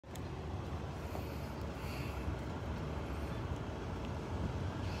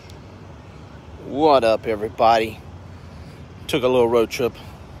What up, everybody? Took a little road trip.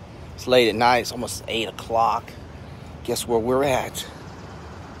 It's late at night. It's almost 8 o'clock. Guess where we're at?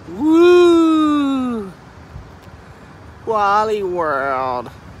 Woo! Wally World.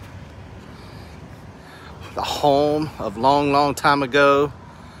 The home of long time ago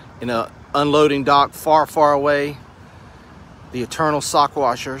in an unloading dock far away. The eternal sock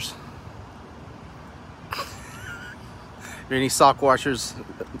washers. Are any sock washers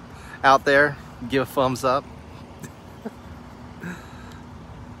out there? Give a thumbs up.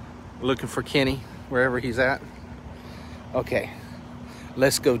 Looking for Kenny wherever he's at. Okay,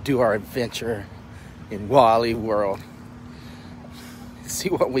 let's go do our adventure in Wally World. See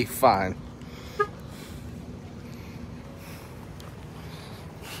what we find.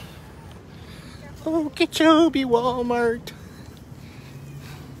 Okeechobee Walmart.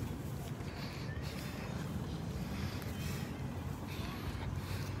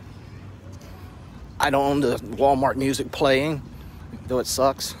 I don't own the Walmart music playing, though it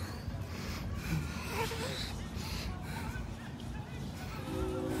sucks.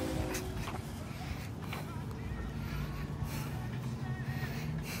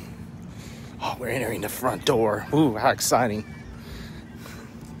 Oh, we're entering the front door. Ooh, how exciting.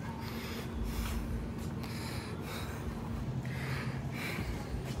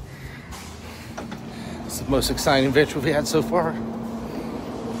 It's the most exciting adventure we've had so far.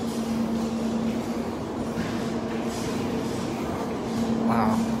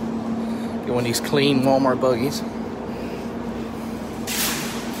 Wow. Get one of these clean Walmart buggies.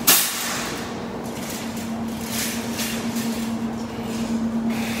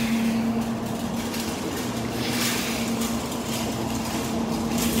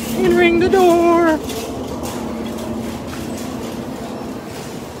 Entering the door.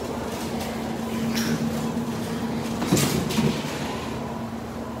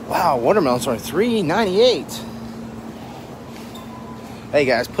 Wow, watermelons are $3.98. Hey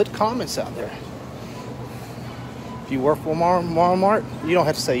guys, put comments out there. If you work for Walmart, you don't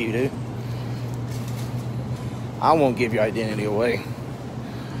have to say you do. I won't give your identity away.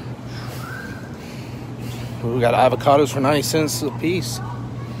 We got avocados for 90 cents a piece.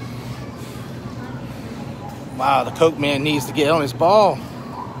 Wow, the Coke man needs to get on his ball.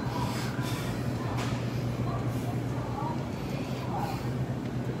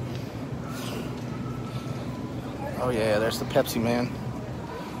 Oh yeah, there's the Pepsi man.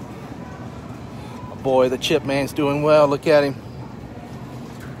 Boy, the chip man's doing well. Look at him.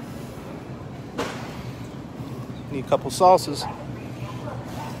 Need a couple sauces.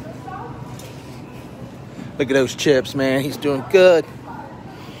 Look at those chips, man. He's doing good.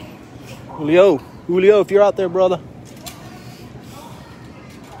 Julio, if you're out there, brother.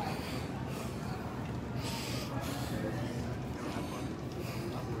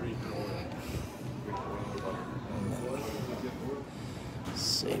 Let's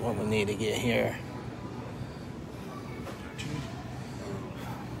see what we need to get here.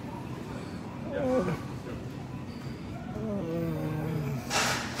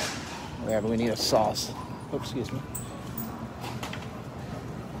 Yeah, but we need a sauce. Oops, excuse me.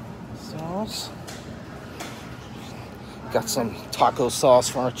 Sauce. Got some taco sauce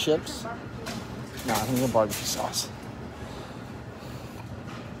for our chips. Nah, I need a barbecue sauce.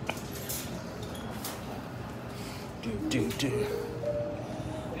 Do.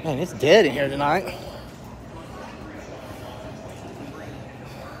 Man, it's dead in here tonight.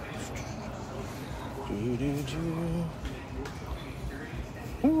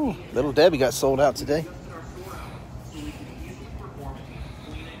 Ooh, Little Debbie got sold out today.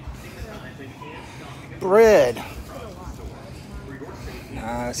 Bread.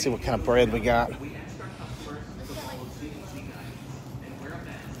 Let's see what kind of bread we got.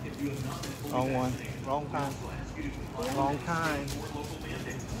 Wrong one. Wrong kind. Wrong kind.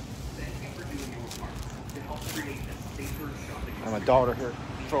 And my daughter here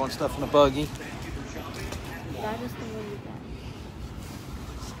throwing stuff in the buggy. That is the one you got.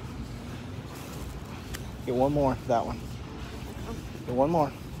 Get one more, that one. Get one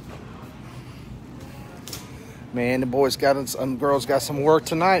more. Man, the boys got some girls got some work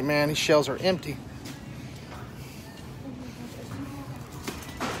tonight, man. These shelves are empty.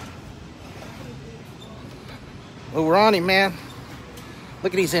 Oh, we're on him, man.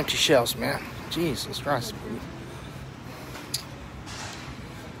 Look at these empty shelves, man. Jesus Christ.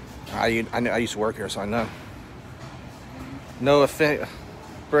 I used to work here, so I know. No offense,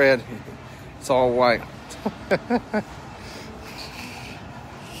 bread. It's all white.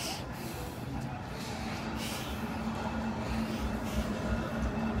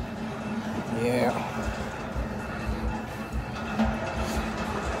 Yeah.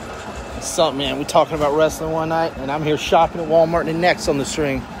 Something, man. We talking about wrestling one night, and I'm here shopping at Walmart, and the next on the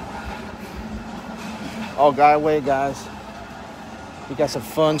string. All guy away, guys. We got some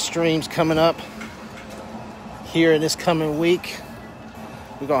fun streams coming up here in this coming week.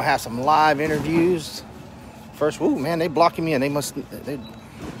 We're gonna have some live interviews. First, ooh, man, they blocking me in. They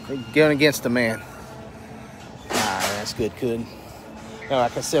going against the man. That's good. Now,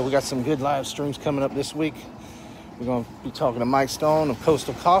 like I said, we got some good live streams coming up this week. We're gonna be talking to Mike Stone of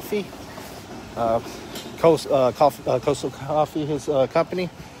Coastal Coffee. Coastal Coffee, his company.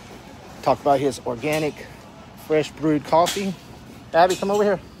 Talk about his organic, fresh brewed coffee. Abby, come over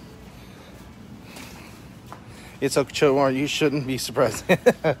here. It's Okeechobee. You shouldn't be surprised.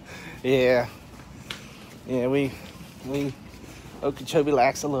 Yeah, we Okeechobee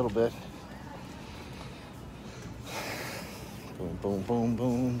lacks a little bit. Boom, boom,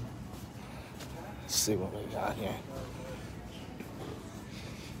 boom. Let's see what we got here.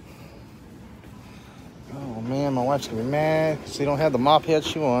 Oh man, my wife's gonna be mad because they don't have the mop head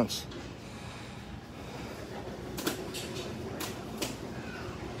she wants.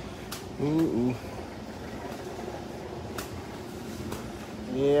 Ooh.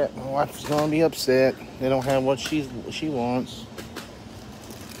 Yeah, my wife's gonna be upset. They don't have what she wants.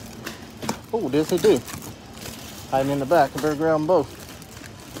 Oh, this they do. Hiding in the back. I better grab them both.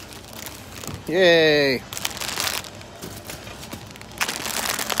 Yay!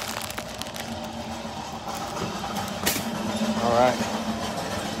 All right.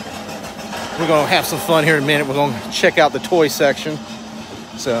 We're gonna have some fun here in a minute. We're gonna check out the toy section.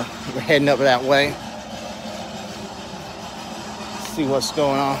 So we're heading up that way. See what's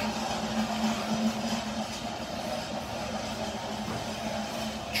going on.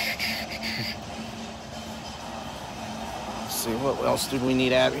 Let's see, what else do we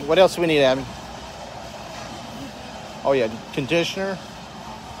need, Abby? What else do we need, Abby? Oh yeah, conditioner.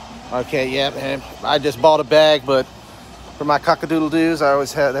 Okay, yeah, man. I just bought a bag, but for my cockadoodle-doos, I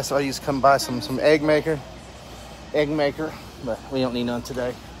always have, that's why I used to come buy some egg maker, but we don't need none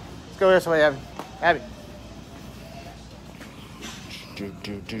today. Let's go this way, Abby.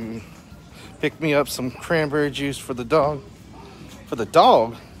 Pick me up some cranberry juice for the dog. For the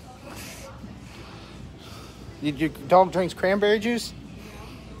dog? Your dog drinks cranberry juice?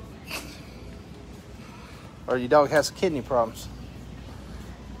 Or your dog has kidney problems?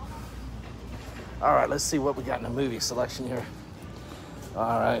 All right, let's see what we got in the movie selection here.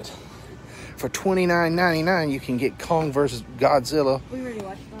 All right. For $29.99, you can get Kong vs. Godzilla. We already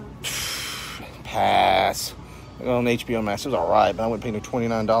watched that. Pass. On HBO Max. It was all right, but I wouldn't pay no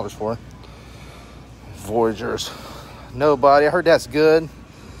 $29 for it. Voyagers. Nobody. I heard that's good,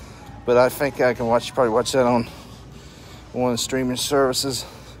 but I think I can probably watch that on one of the streaming services.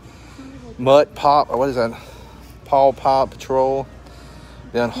 Mutt Pop. What is that? Paw Patrol.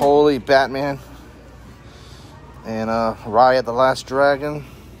 The Unholy, Batman. And Riot the Last Dragon.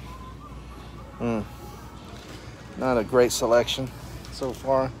 Not a great selection so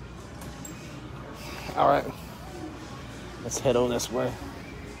far. All right. Let's head over this way.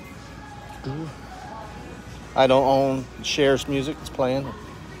 I don't own Cher's music. It's playing.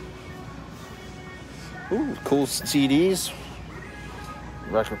 Ooh, cool CDs.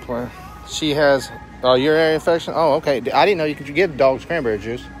 Record player. She has urinary infection. Oh, okay. I didn't know you could get dog's cranberry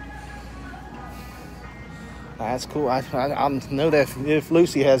juice. That's cool. I know that if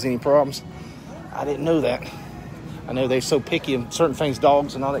Lucy has any problems. I didn't know that. I know they're so picky of certain things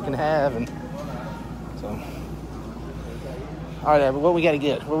dogs and all that can have, and so. All right, Abby, what we got to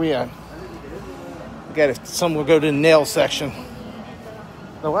get? Where we at? We got to. We'll go to the nail section.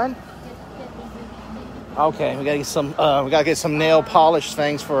 The what? Okay, we got to get some. We got to get some nail polish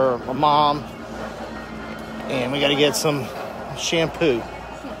things for my mom, and we got to get some shampoo.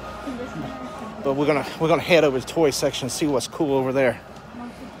 But we're gonna head over to the toy section and see what's cool over there.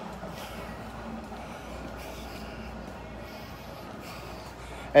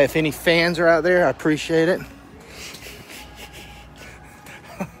 Hey, if any fans are out there, I appreciate it.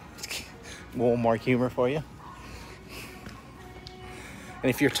 Walmart humor for you. And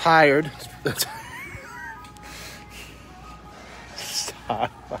if you're tired,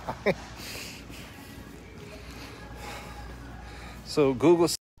 stop by. So Google.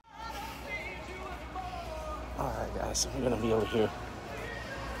 All right, guys, so we're gonna be over here.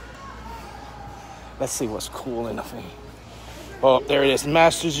 Let's see what's cool in the thing. Oh, there it is.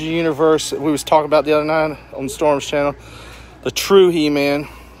 Masters of the Universe. We was talking about the other night on Storm's channel. The true He-Man.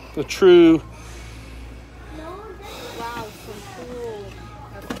 The true. Wow, so cool.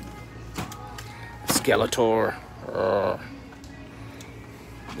 Skeletor. I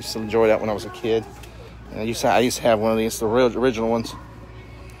used to enjoy that when I was a kid. And I used to have one of these, the original ones.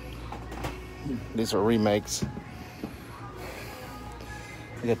 These are remakes.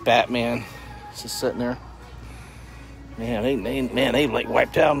 You got Batman just sitting there. Man, they like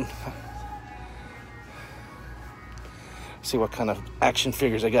wiped out. See what kind of action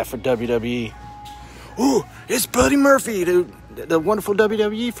figures they got for WWE. Ooh, it's Buddy Murphy, the wonderful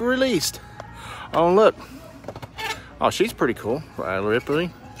WWE for released. Oh, look. Oh, she's pretty cool. Riley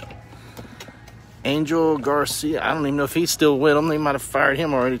Ripley. Angel Garcia. I don't even know if he's still with them. They might have fired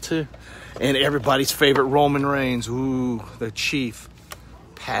him already, too. And everybody's favorite, Roman Reigns. Ooh, the Chief.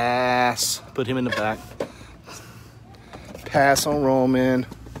 Pass. Put him in the back. Pass on Roman.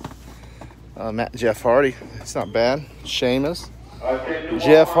 Jeff Hardy. It's not bad. Sheamus.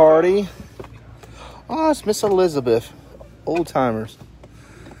 Jeff Hardy. Oh, it's Miss Elizabeth. Old timers.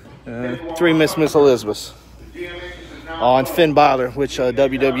 3 Miss Elizabeths. Oh, and Finn Balor, which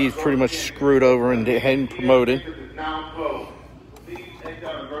WWE's pretty much screwed over and hadn't promoted.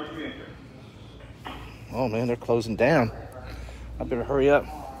 Oh, man, they're closing down. I better hurry up.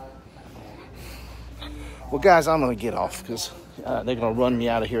 Well, guys, I'm going to get off because they're going to run me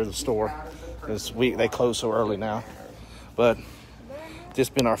out of here at the store because they close so early now. But this has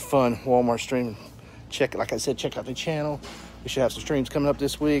been our fun Walmart stream. Like I said, check out the channel. We should have some streams coming up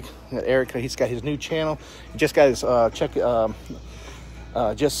this week. We got Eric, he's got his new channel. He just got his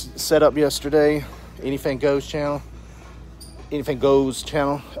just set up yesterday. Anything Goes channel. Anything Goes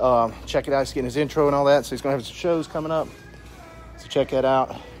channel. Check it out. He's getting his intro and all that. So he's gonna have some shows coming up. So check that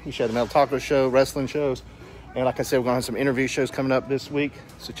out. We should have the Mel Taco show, wrestling shows, and like I said, we're gonna have some interview shows coming up this week.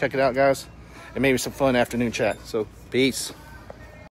 So check it out, guys, and maybe some fun afternoon chat. So peace.